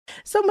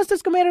So, Mr.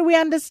 Skomere, we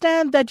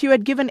understand that you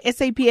had given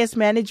SAPS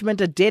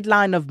management a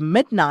deadline of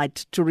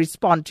midnight to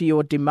respond to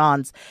your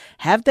demands.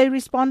 Have they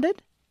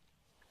responded?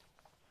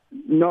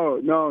 No,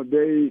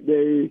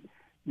 they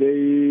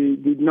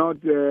did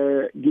not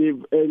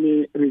give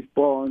any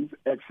response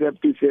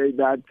except to say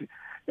that,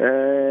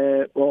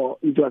 or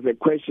it was a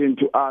question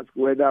to ask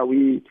whether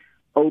we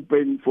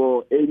open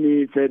for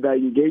any further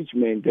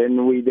engagement,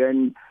 and we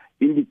then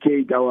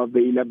indicate our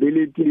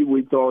availability.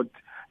 We thought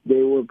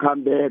they will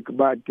come back,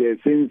 but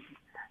since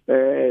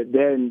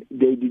then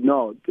they did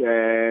not,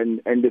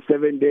 and the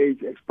 7 days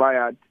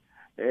expired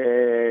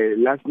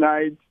last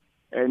night.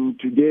 And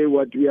today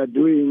what we are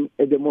doing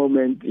at the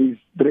moment is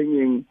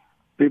bringing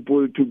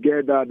people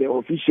together. The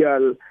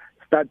official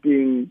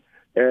starting,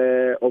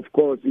 of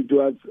course, it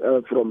was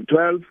from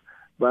 12,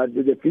 but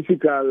the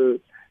physical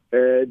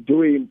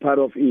doing part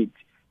of it,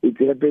 it's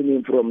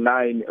happening from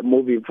 9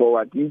 moving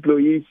forward.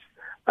 Employees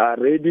are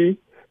ready.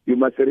 You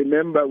must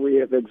remember we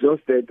have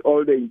exhausted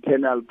all the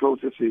internal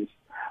processes,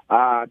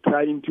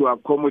 trying to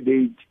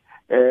accommodate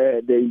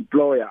the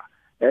employer.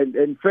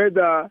 And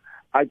further,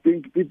 I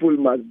think people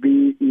must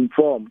be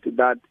informed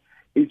that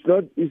it's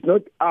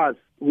not us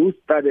who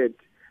started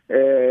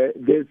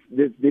this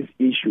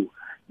issue.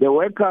 The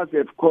workers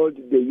have called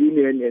the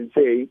union and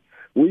say,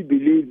 we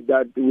believe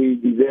that we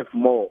deserve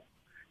more.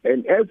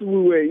 And as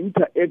we were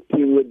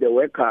interacting with the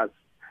workers,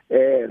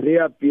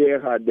 Ria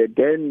Pierre, the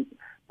then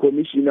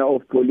Commissioner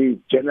of Police,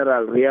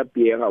 General Ria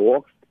Pierre,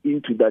 walked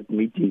into that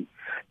meeting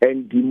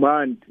and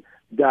demand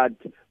that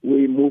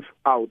we move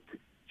out.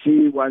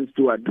 She wants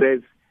to address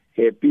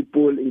her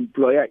people,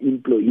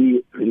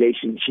 employer-employee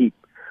relationship.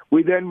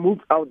 We then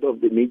moved out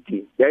of the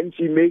meeting. Then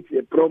she makes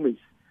a promise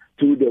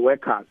to the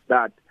workers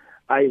that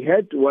I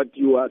heard what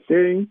you are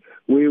saying.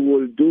 We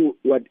will do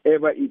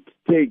whatever it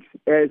takes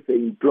as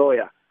an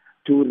employer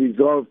to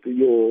resolve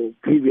your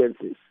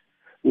grievances.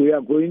 We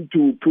are going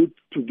to put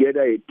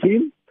together a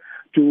team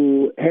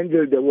to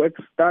handle the work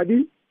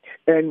study,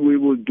 and we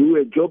will do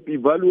a job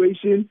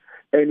evaluation,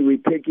 and we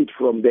take it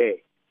from there.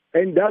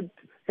 And that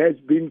has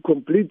been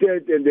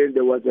completed, and then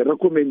there was a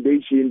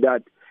recommendation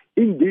that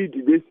indeed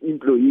these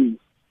employees,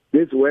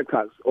 these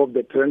workers of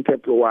the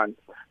Trentepro one,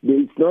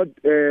 there is not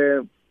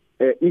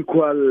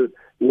equal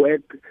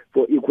work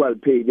for equal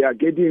pay. They are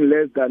getting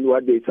less than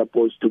what they're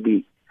supposed to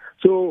be.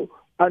 So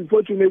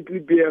unfortunately,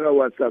 Pierre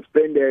was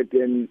suspended,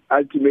 and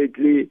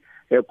ultimately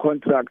a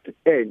contract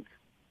ends.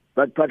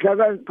 But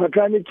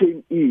Patani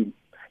came in,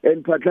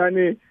 and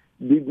Patani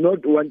did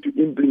not want to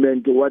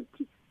implement what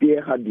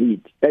Pierre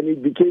did, and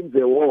it became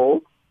the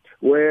war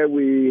where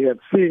we have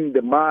seen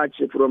the march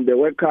from the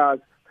workers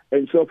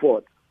and so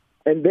forth.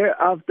 And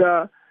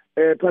thereafter,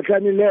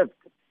 Patani left.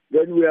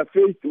 Then we are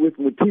faced with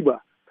Mutiba,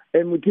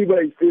 and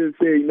Mutiba is still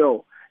saying,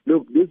 no,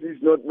 look, this is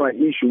not my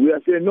issue. We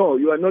are saying, no,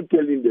 you are not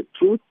telling the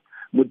truth,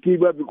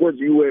 Mutiba, because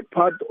you were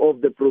part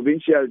of the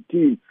provincial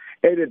team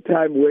at a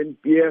time when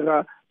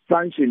Pierre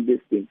sanctioned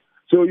this thing.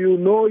 So you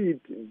know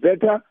it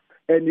better,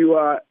 and you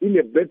are in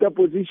a better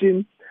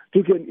position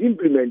to can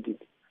implement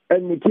it.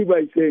 And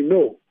Mutiba is saying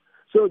no.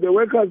 So the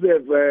workers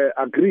have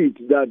agreed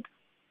that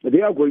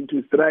they are going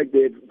to strike.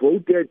 They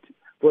voted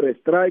for a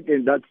strike,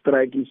 and that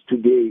strike is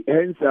today.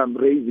 Hence, I'm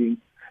raising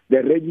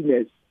the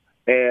readiness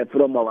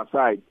from our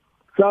side.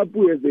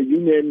 SAPU as a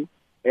union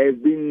has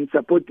been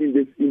supporting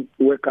these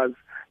workers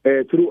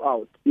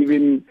throughout.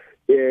 Even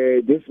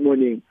this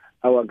morning,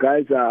 our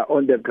guys are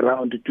on the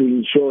ground to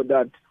ensure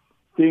that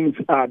things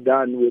are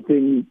done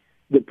within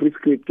the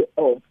prescript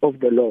of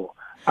the law.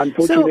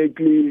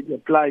 Unfortunately, the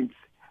clients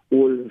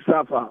will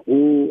suffer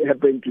who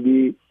happen to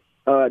be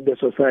the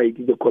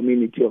society, the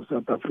community of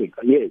South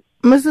Africa. Yes.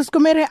 Mrs.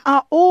 Skomere,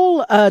 are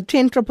all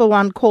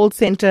 10111 call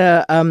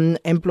center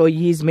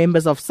employees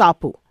members of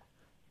SAPU?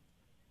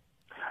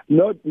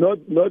 Not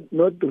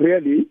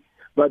really.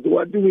 But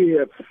what we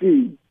have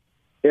seen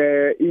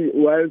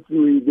whilst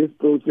this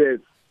process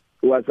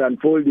was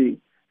unfolding,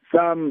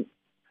 some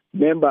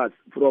members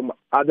from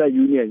other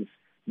unions,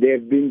 they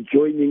have been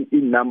joining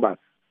in numbers.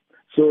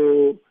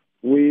 So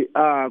we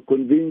are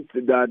convinced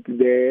that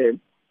the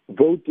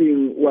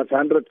voting was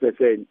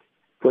 100%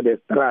 for the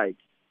strike.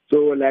 So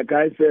like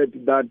I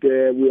said, that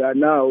we are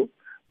now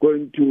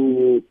going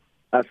to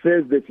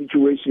assess the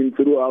situation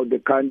throughout the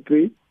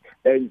country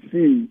and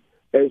see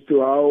as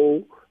to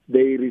how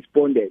they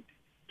responded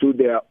to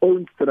their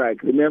own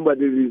strike. Remember,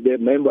 this is the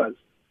members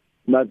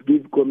must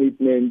give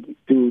commitment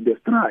to the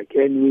strike,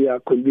 and we are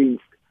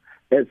convinced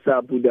as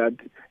SAPU that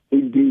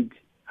indeed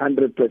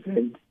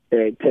 100%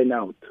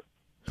 turnout.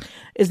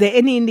 Is there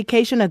any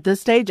indication at this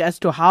stage as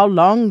to how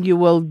long you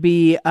will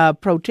be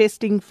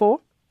protesting for?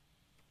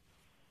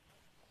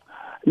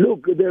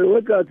 Look, the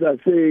workers are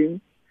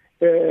saying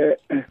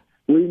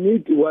we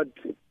need what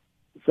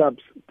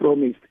SAPS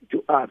promised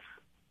to us.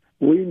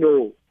 We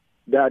know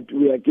that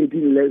we are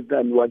getting less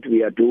than what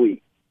we are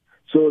doing.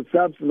 So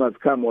SAPS must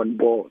come on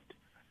board.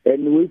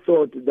 And we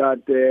thought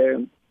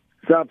that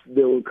SAPS,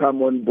 they will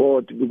come on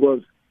board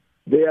because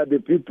they are the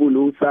people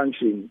who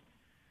sanction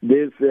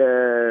this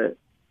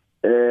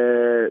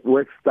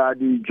work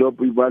study,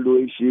 job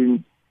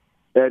evaluation,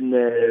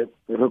 and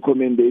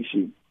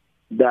recommendation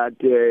that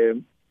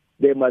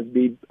they must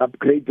be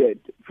upgraded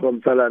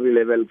from salary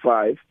level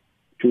 5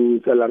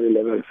 to salary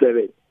level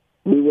 7.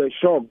 We were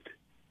shocked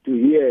to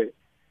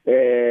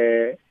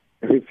hear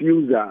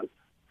refusal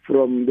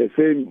from the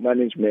same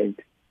management.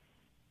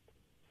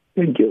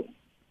 Thank you.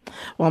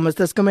 Well,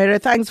 Mr.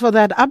 Skumere, thanks for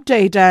that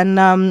update. And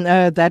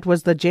that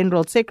was the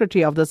General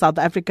Secretary of the South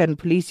African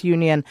Police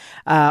Union,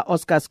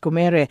 Oscar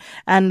Skumere.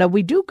 And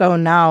we do go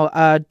now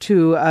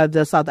to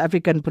the South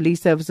African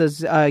Police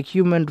Services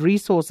Human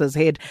Resources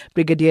Head,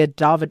 Brigadier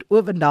David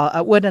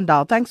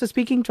Odendaal. Thanks for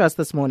speaking to us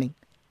this morning.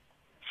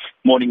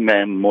 Morning,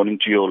 ma'am. Morning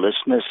to your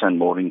listeners and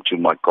morning to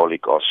my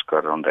colleague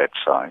Oscar on that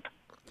side.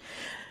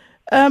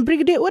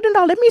 Brigadier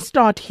Odendaal, let me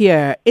start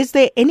here. Is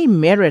there any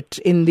merit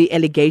in the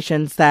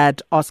allegations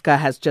that Oscar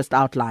has just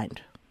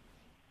outlined?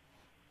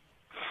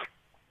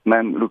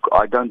 Ma'am, look,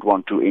 I don't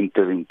want to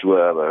enter into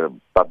a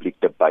public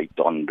debate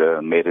on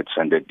the merits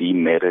and the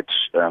demerits.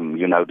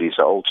 There's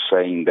an old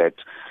saying that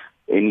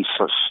any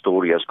such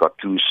story has got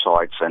two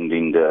sides, and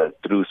then the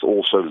truth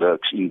also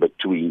lurks in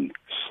between.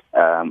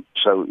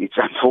 So it's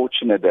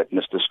unfortunate that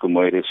Mr.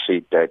 Skumere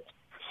said that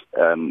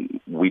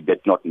we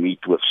did not meet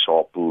with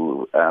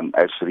SAPU.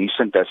 As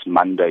recent as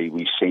Monday,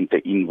 we sent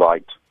an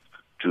invite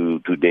to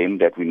them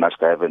that we must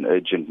have an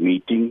urgent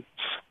meeting,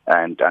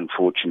 and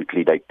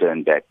unfortunately they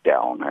turned that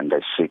down, and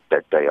they said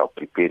that they are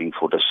preparing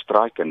for the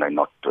strike and they're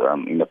not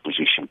in a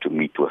position to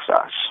meet with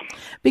us.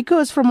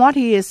 Because from what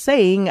he is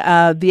saying,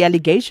 the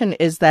allegation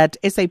is that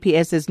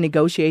SAPS is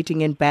negotiating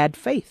in bad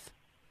faith.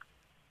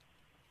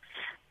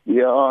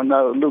 Yeah,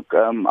 no, look,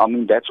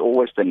 that's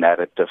always the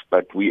narrative,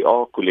 but we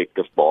are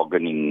collective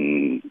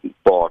bargaining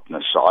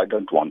partners, so I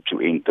don't want to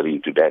enter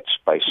into that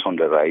space on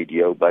the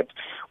radio, but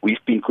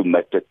we've been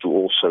committed to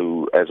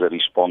also, as a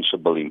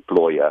responsible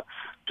employer,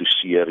 to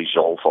see a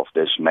resolve of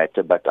this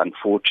matter, but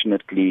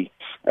unfortunately,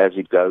 as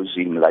it goes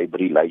in labor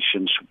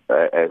relations,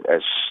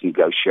 as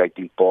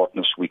negotiating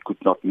partners, we could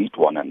not meet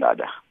one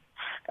another.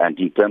 And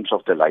in terms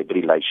of the Labor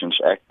Relations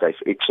Act, they've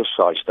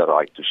exercised the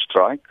right to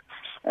strike,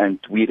 and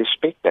we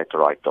respect that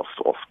right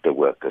of the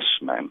workers,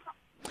 ma'am.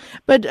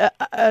 But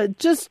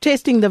just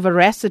testing the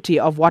veracity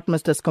of what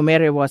Mr.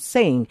 Skumere was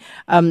saying,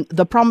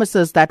 the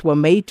promises that were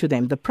made to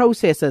them, the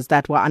processes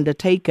that were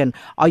undertaken,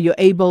 are you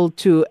able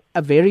to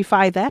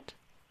verify that?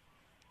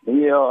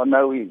 Yeah,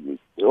 no,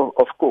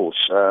 of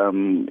course. I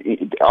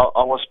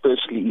was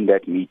personally in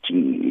that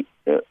meeting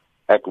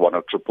at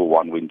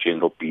 10111 when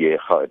General Pierre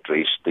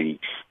addressed the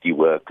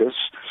workers,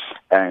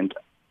 and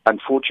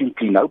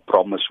unfortunately, no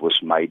promise was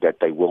made that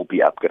they will be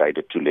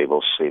upgraded to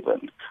level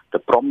 7. The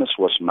promise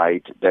was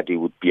made that there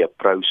would be a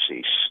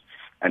process,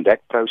 and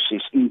that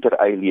process inter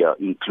alia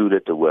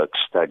included the work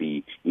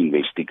study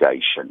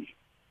investigation.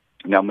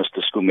 Now,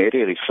 Mr.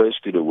 Skumere refers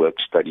to the work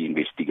study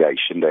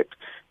investigation that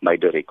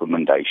made a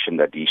recommendation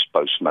that these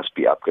posts must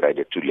be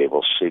upgraded to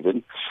level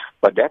 7,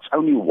 but that's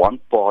only one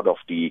part of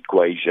the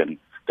equation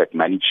that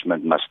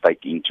management must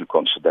take into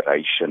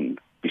consideration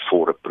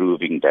before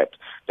approving that.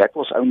 That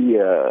was only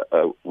a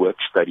work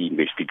study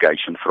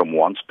investigation from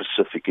one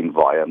specific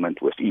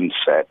environment within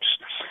SAPS.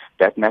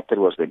 That matter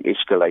was then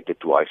escalated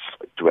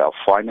to our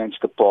finance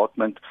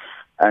department,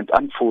 and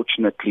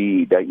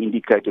unfortunately they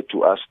indicated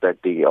to us that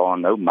there are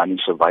no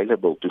monies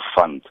available to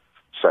fund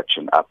such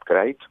an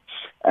upgrade.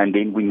 And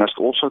then we must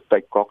also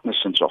take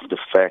cognizance of the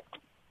fact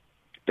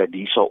that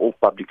these are all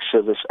Public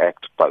Service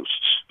Act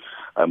posts.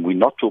 We're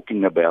not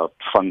talking about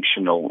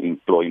functional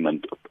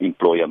employment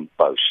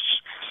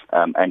posts.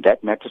 And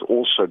that matter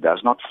also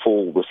does not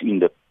fall within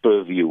the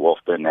purview of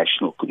the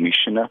National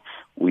Commissioner.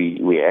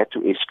 We had to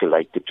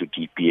escalate it to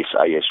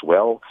DPSA as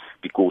well,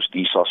 because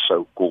these are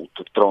so-called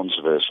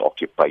transverse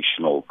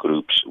occupational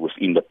groups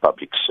within the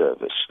public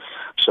service.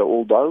 So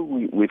although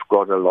we've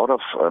got a lot of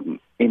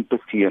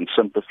empathy and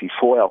sympathy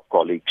for our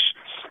colleagues,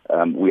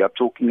 we are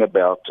talking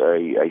about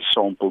a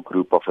sample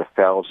group of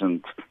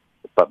 1,000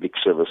 Public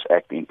Service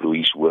Act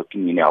employees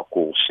working in our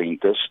call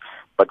centers,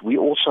 but we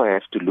also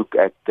have to look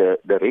at the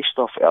rest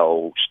of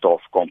our staff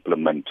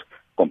complement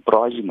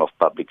comprising of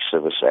Public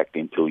Service Act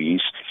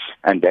employees,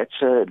 and that's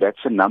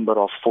a number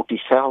of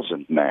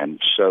 40,000, man.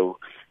 So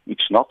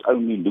it's not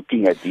only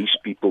looking at these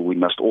people, we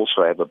must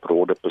also have a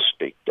broader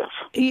perspective.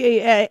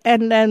 Yeah,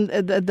 and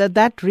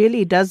that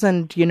really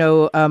doesn't,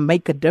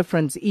 make a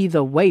difference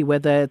either way,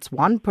 whether it's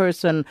one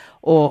person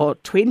or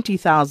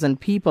 20,000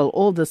 people,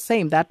 all the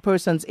same. That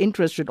person's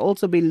interest should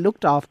also be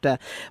looked after.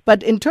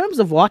 But in terms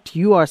of what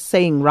you are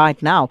saying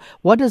right now,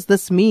 what does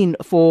this mean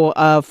for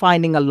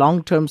finding a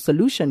long-term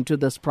solution to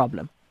this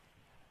problem?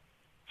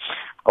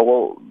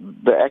 Well,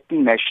 the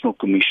Acting National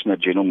Commissioner,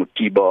 General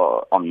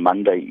Mutiba, on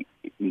Monday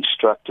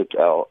instructed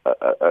our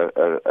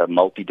a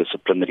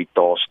multidisciplinary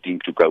task team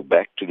to go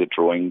back to the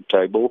drawing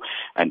table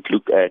and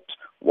look at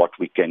what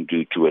we can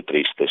do to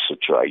address the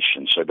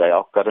situation. So they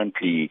are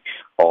currently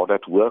hard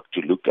at work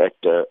to look at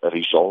a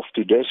resolve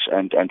to this,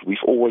 and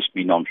we've always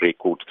been on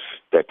record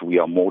that we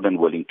are more than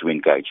willing to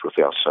engage with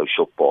our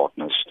social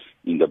partners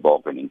in the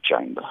bargaining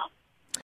chamber.